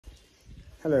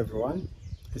Hello everyone,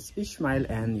 it's Ishmael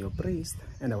and your priest,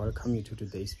 and I welcome you to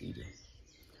today's video.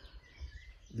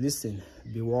 Listen,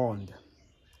 be warned.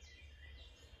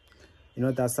 You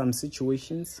know, there are some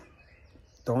situations,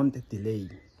 don't delay.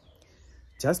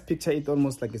 Just picture it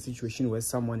almost like a situation where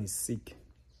someone is sick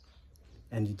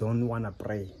and you don't want to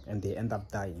pray and they end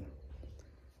up dying.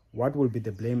 What will be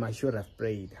the blame? I should have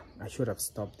prayed. I should have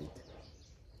stopped it.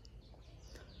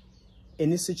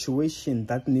 Any situation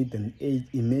that needs an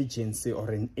emergency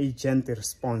or an urgent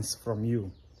response from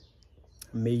you,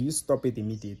 may you stop it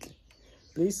immediately.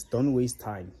 Please don't waste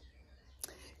time.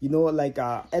 You know, like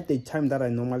at the time that I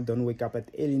normally don't wake up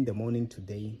at early in the morning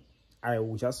today, I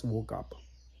just woke up.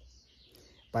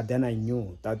 But then I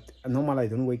knew that normally I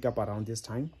don't wake up around this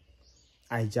time.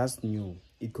 I just knew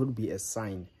it could be a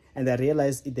sign. And I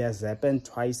realized it has happened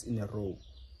twice in a row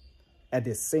at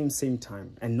the same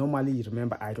time. And normally,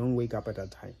 remember, I don't wake up at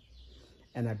that time.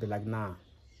 And I'd be like, nah,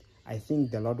 I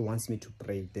think the Lord wants me to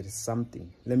pray. There is something.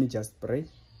 Let me just pray.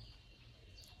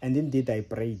 And indeed, I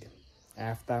prayed.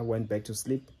 After I went back to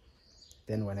sleep.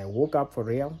 Then when I woke up for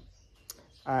real,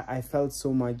 I felt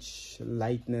so much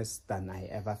lightness than I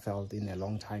ever felt in a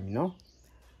long time, you know.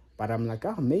 But I'm like,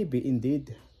 maybe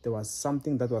indeed there was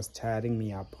something that was tearing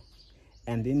me up.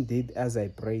 And indeed, as I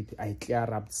prayed, I cleared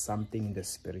up something in the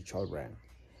spiritual realm.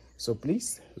 So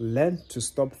please learn to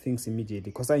stop things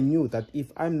immediately, because I knew that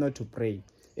if I'm not to pray,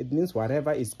 it means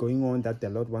whatever is going on that the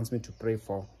Lord wants me to pray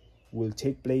for will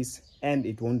take place and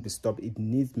it won't be stopped. It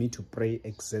needs me to pray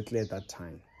exactly at that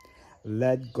time.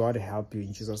 Let God help you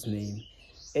in Jesus' name.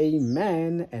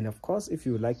 Amen. And of course, if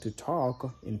you would like to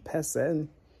talk in person,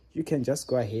 you can just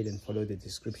go ahead and follow the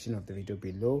description of the video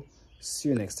below. See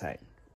you next time.